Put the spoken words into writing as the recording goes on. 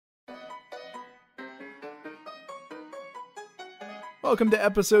Welcome to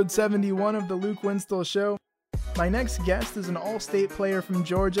episode 71 of the Luke Winstall Show. My next guest is an all-state player from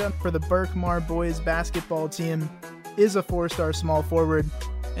Georgia for the Berkmar boys basketball team, is a four-star small forward,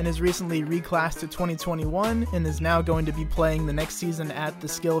 and is recently reclassed to 2021 and is now going to be playing the next season at the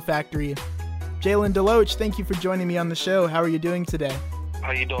Skill Factory. Jalen Deloach, thank you for joining me on the show. How are you doing today?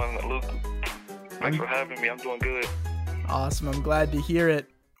 How you doing, Luke? Thanks for having me. I'm doing good. Awesome. I'm glad to hear it.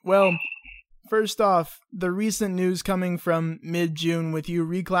 Well, first off, the recent news coming from mid-June with you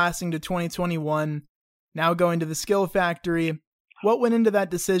reclassing to 2021, now going to the Skill Factory. What went into that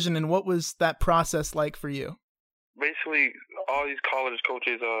decision and what was that process like for you? Basically, all these college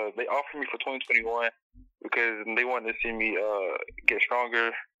coaches, they offered me for 2021 because they wanted to see me get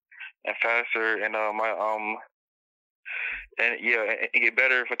stronger and faster and get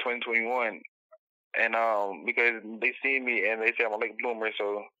better for 2021. And because they see me and they say I'm a late bloomer,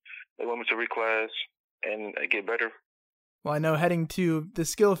 so they want me to reclass and get better. Well, I know heading to the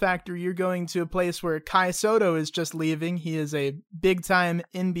Skill Factory, you're going to a place where Kai Soto is just leaving. He is a big-time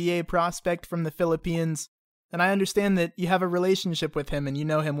NBA prospect from the Philippines, and I understand that you have a relationship with him and you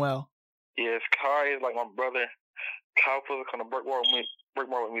know him well. Yes, Kai is like my brother. Kai was going to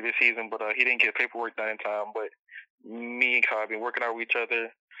Berkmar with me this season, but he didn't get paperwork done in time. But me and Kai have been working out with each other,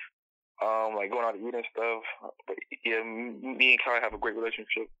 like going out to eat and stuff. But yeah, me and Kai have a great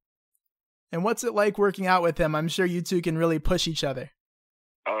relationship. And what's it like working out with him? I'm sure you two can really push each other.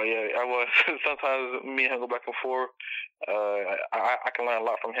 Oh, yeah, I was. Sometimes me and him go back and forth. I can learn a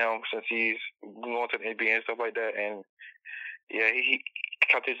lot from him since he's going to the NBA and stuff like that. And, yeah, he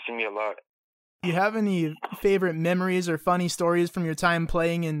teaches me a lot. Do you have any favorite memories or funny stories from your time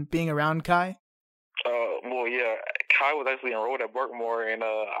playing and being around Kai? Well, yeah, Kai was actually enrolled at Berkmar, and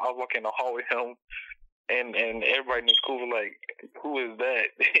I was walking in the hall with him. And everybody in the school was like, who is that?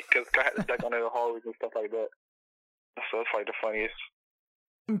 Because I had to duck under the hallways and stuff like that. So it's like the funniest.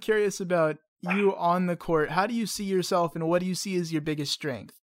 I'm curious about you on the court. How do you see yourself and what do you see as your biggest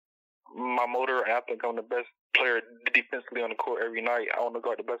strength? My motor, I think I'm the best player defensively on the court every night. I want to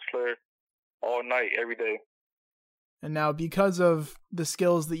guard the best player all night, every day. And now because of the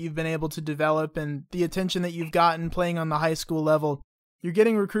skills that you've been able to develop and the attention that you've gotten playing on the high school level, you're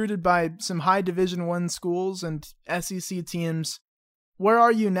getting recruited by some high Division I schools and SEC teams. Where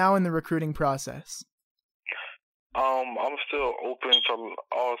are you now in the recruiting process? I'm still open to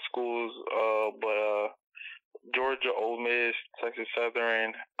all schools, but Georgia, Ole Miss, Texas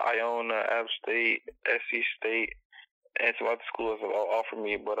Southern, Iona, App State, SC State, and some other schools have all offered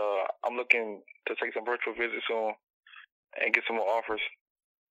me. But I'm looking to take some virtual visits soon and get some more offers.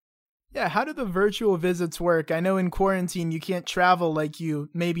 Yeah, how do the virtual visits work? I know in quarantine you can't travel like you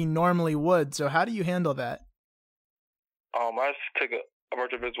maybe normally would, so how do you handle that? I just took a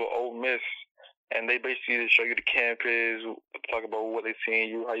virtual visit with Ole Miss, and they basically just show you the campus, talk about what they see in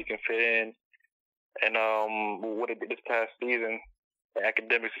you, how you can fit in, and what they did this past season, and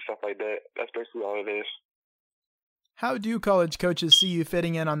academics and stuff like that. That's basically all it is. How do college coaches see you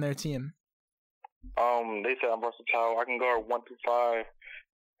fitting in on their team? They say I'm versatile. I can guard 1 through 5.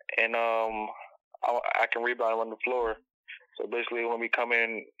 And I can rebound and run the floor. So basically, when we come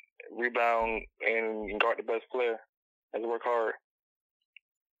in, rebound and guard the best player, and work hard.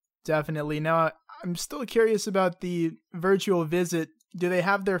 Definitely. Now, I'm still curious about the virtual visit. Do they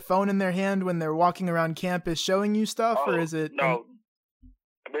have their phone in their hand when they're walking around campus showing you stuff, or is it? No.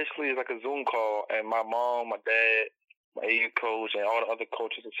 Basically, it's like a Zoom call, and my mom, my dad, my AU coach, and all the other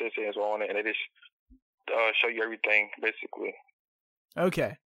coaches and assistants are on it, and they just show you everything, basically.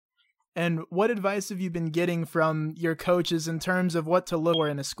 Okay. And what advice have you been getting from your coaches in terms of what to look for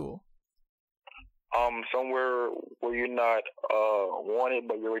in a school? Somewhere where you're not wanted,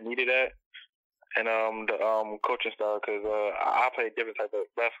 but you're needed at. And the coaching style, because I play a different type of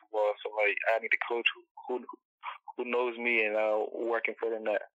basketball, so like I need a coach who knows me and where I can fit in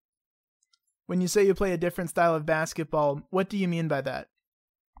that. When you say you play a different style of basketball, what do you mean by that?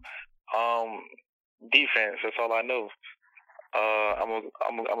 Defense. That's all I know. I'm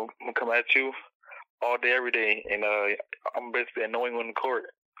gonna come at you all day, every day, and I'm basically annoying on the court.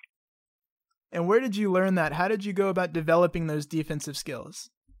 And where did you learn that? How did you go about developing those defensive skills?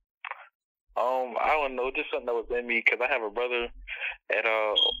 I don't know, just something that was in me, because I have a brother at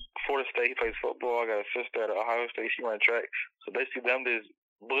Florida State. He plays football. I got a sister at Ohio State. She runs track. So basically, them just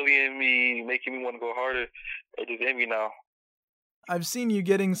bullying me, making me want to go harder. It's just in me now. I've seen you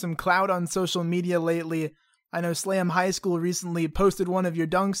getting some clout on social media lately. I know Slam High School recently posted one of your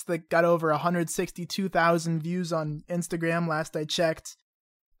dunks that got over 162,000 views on Instagram last I checked.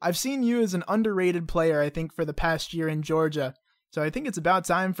 I've seen you as an underrated player, I think, for the past year in Georgia. So I think it's about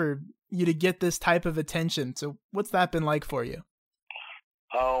time for you to get this type of attention. So what's that been like for you?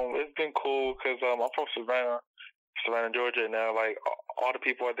 It's been cool because I'm from Savannah, Georgia. Now, like all the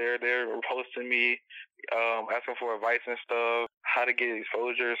people are there, they're hosting me, asking for advice and stuff, how to get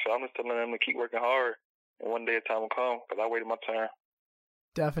exposure. So I'm just telling them to keep working hard, and one day a time will come because I waited my turn.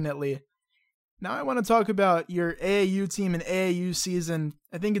 Definitely. Now I want to talk about your AAU team and AAU season.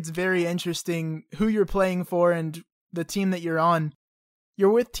 I think it's very interesting who you're playing for and the team that you're on. You're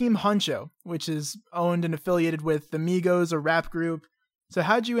with Team Huncho, which is owned and affiliated with the Migos, a rap group. So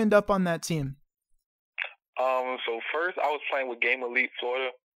how'd you end up on that team? So first I was playing with Game Elite Florida,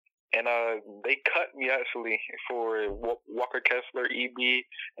 and they cut me actually for Walker Kessler, EB, and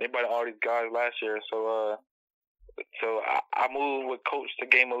everybody, all these guys last year. So I moved with Coach to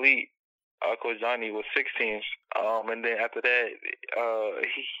Game Elite. Coach Johnny was 6 teams. And then after that,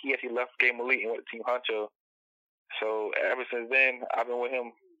 he actually left Game Elite and went to Team Huncho. So ever since then, I've been with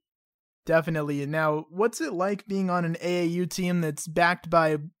him. Definitely. Now, what's it like being on an AAU team that's backed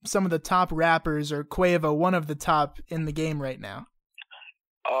by some of the top rappers, or Quavo, one of the top in the game right now?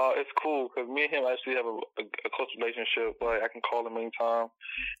 It's cool because me and him actually have a close relationship. Like I can call him anytime,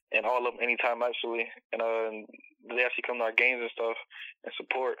 and all of them anytime actually. And they actually come to our games and stuff and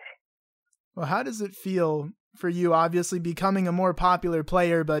support. Well, how does it feel for you, obviously becoming a more popular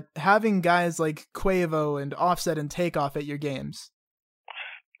player, but having guys like Quavo and Offset and Takeoff at your games?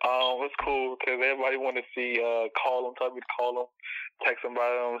 It's cool because everybody want to see, call them, tell me to call them, text them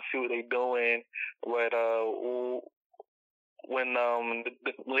about them, see what they doing. But when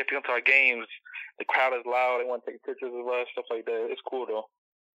we have to come to our games, the crowd is loud. They want to take pictures of us, stuff like that. It's cool though.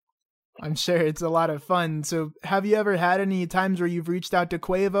 I'm sure it's a lot of fun. So have you ever had any times where you've reached out to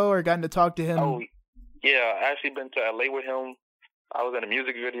Quavo or gotten to talk to him? Oh, yeah. I actually been to LA with him. I was in a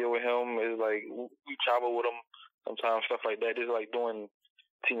music video with him. It's like we travel with him sometimes, stuff like that. Just like doing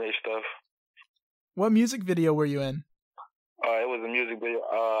teenage stuff. What music video were you in? It was a music video.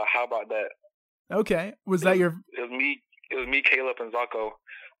 How about that? Okay. It was me, Caleb, and Zaco,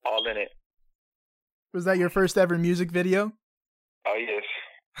 all in it. Was that your first ever music video? Oh, yes.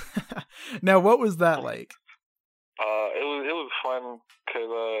 Now, what was that like? It was fun because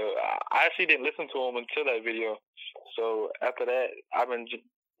I actually didn't listen to him until that video. So after that, I've been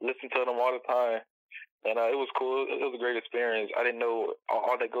listening to them all the time, and it was cool. It was a great experience. I didn't know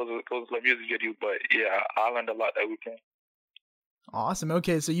all that goes with the music video, but yeah, I learned a lot that weekend. Awesome.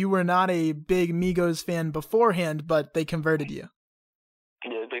 Okay, so you were not a big Migos fan beforehand, but they converted you.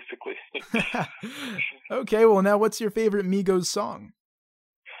 Yeah, basically. Okay, well now what's your favorite Migos song?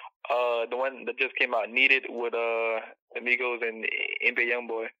 The one that just came out, Needed, with Amigos and NBA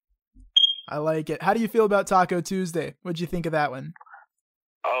Youngboy. I like it. How do you feel about Taco Tuesday? What'd you think of that one?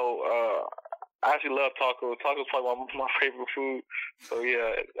 Oh, I actually love taco. Taco's probably my favorite food. So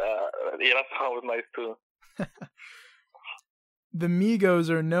yeah, that song was nice too. The Migos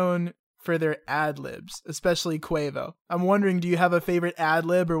are known for their ad-libs, especially Quavo. I'm wondering, do you have a favorite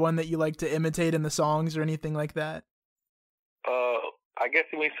ad-lib or one that you like to imitate in the songs or anything like that? I guess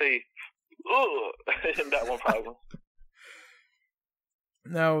when you say, ugh, that one probably.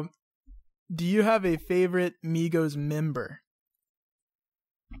 Now, do you have a favorite Migos member?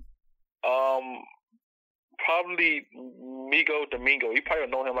 Probably Migo Domingo. You probably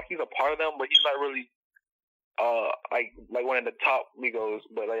don't know him. Like he's a part of them, but he's not really like one of the top Migos.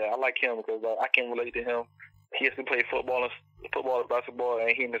 But I like him because I can relate to him. He has to play football and basketball, and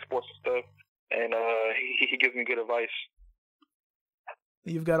he into sports and stuff. And he gives me good advice.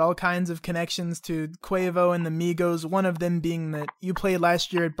 You've got all kinds of connections to Quavo and the Migos, one of them being that you played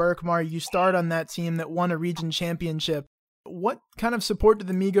last year at Berkmar. You starred on that team that won a region championship. What kind of support do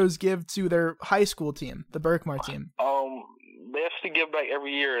the Migos give to their high school team, the Berkmar team? They actually give back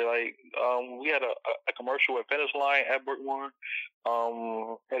every year. Like, we had a commercial at Finish Line at Berkmar.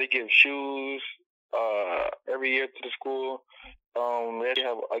 Had to give shoes every year to the school. They actually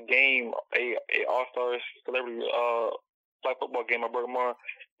have a game, a All-Star celebrity flag football game at Berkmar.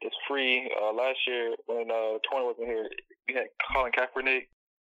 It's free. Last year when Tony wasn't here, we had Colin Kaepernick,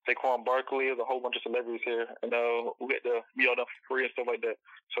 Saquon Barkley. There's a whole bunch of celebrities here, and we get to meet all them for free and stuff like that.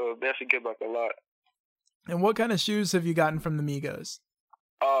 So they actually give back a lot. And what kind of shoes have you gotten from the Migos?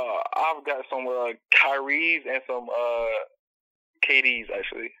 I've got some Kyrie's and some KD's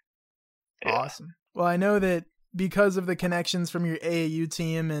actually. Yeah. Awesome. Well, I know that because of the connections from your AAU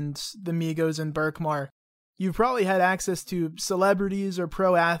team and the Migos and Berkmar, you've probably had access to celebrities or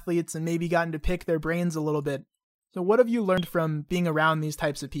pro athletes and maybe gotten to pick their brains a little bit. So what have you learned from being around these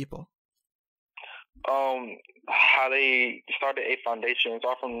types of people? How they started a foundation. It's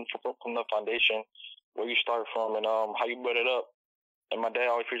all from the foundation where you start from and how you build it up. And my dad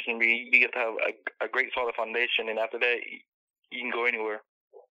always preached to me, you get to have a great solid foundation, and after that, you can go anywhere.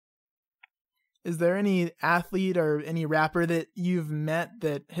 Is there any athlete or any rapper that you've met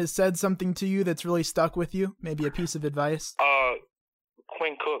that has said something to you that's really stuck with you? Maybe a piece of advice?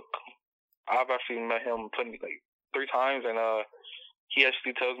 Quinn Cook. I've actually met him plenty, like 3 times, and he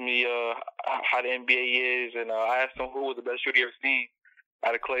actually tells me how the NBA is, and I asked him who was the best shooter he ever seen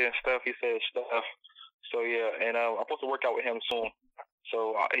out of Clay and Steph. He said Steph. So yeah, and I'm supposed to work out with him soon.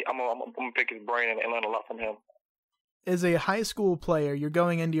 So I'm gonna pick his brain and learn a lot from him. As a high school player, you're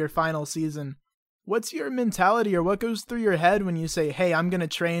going into your final season. What's your mentality, or what goes through your head when you say, hey, I'm going to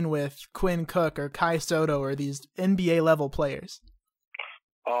train with Quinn Cook or Kai Soto or these NBA level players?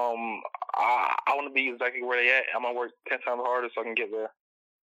 I want to be exactly where they at. I'm going to work 10 times harder so I can get there.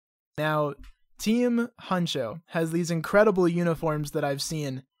 Now, Team Huncho has these incredible uniforms that I've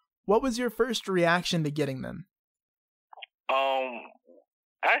seen. What was your first reaction to getting them?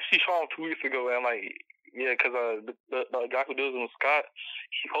 I actually saw them 2 weeks ago, and yeah, because the guy who does them, Scott,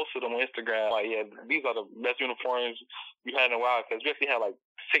 he posted them on Instagram. Yeah, these are the best uniforms we had in a while, because we actually had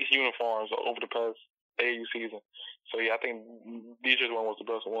 6 uniforms over the past AAU season. So yeah, I think these just one was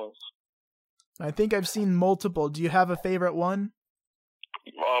the best ones. I think I've seen multiple. Do you have a favorite one?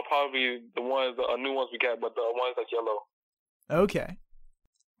 Probably the new ones we got, but the ones that's yellow. Okay.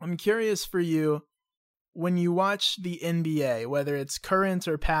 I'm curious for you, when you watch the NBA, whether it's current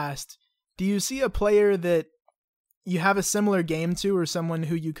or past, do you see a player that you have a similar game to, or someone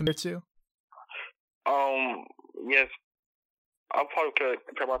who you compare to? Yes. I'll probably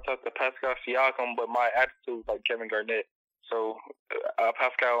compare myself to Pascal Siakam, but my attitude is like Kevin Garnett. So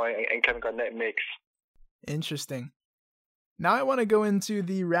Pascal and Kevin Garnett mix. Interesting. Now I want to go into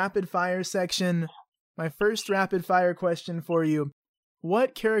the rapid fire section. My first rapid fire question for you.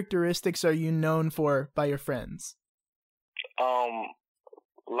 What characteristics are you known for by your friends?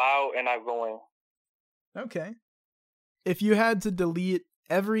 Loud and outgoing. Okay. If you had to delete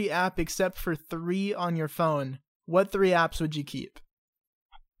every app except for 3 on your phone, what 3 apps would you keep?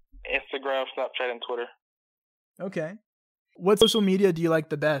 Instagram, Snapchat, and Twitter. Okay. What social media do you like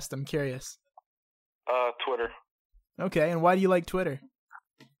the best? I'm curious. Twitter. Okay, and why do you like Twitter?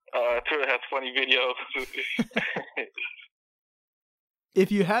 Twitter has funny videos.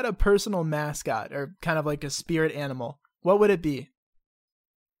 If you had a personal mascot, or kind of like a spirit animal, what would it be?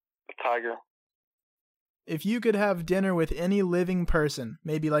 A tiger. If you could have dinner with any living person,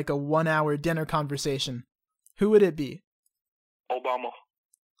 maybe like a 1-hour dinner conversation, who would it be? Obama.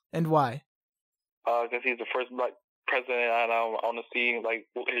 And why? Because he's the first black president, and I want to see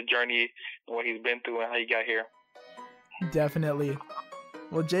his journey and what he's been through and how he got here. Definitely.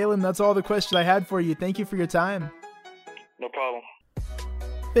 Well, Jalen, that's all the questions I had for you. Thank you for your time. No problem.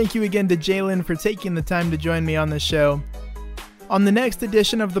 Thank you again to Jalen for taking the time to join me on this show. On the next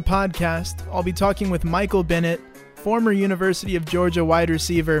edition of the podcast, I'll be talking with Michael Bennett, former University of Georgia wide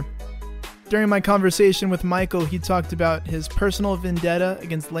receiver. During my conversation with Michael, he talked about his personal vendetta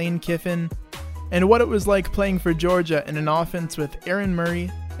against Lane Kiffin and what it was like playing for Georgia in an offense with Aaron Murray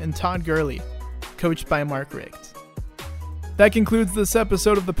and Todd Gurley, coached by Mark Richt. That concludes this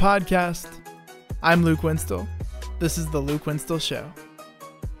episode of the podcast. I'm Luke Winstall. This is The Luke Winstall Show.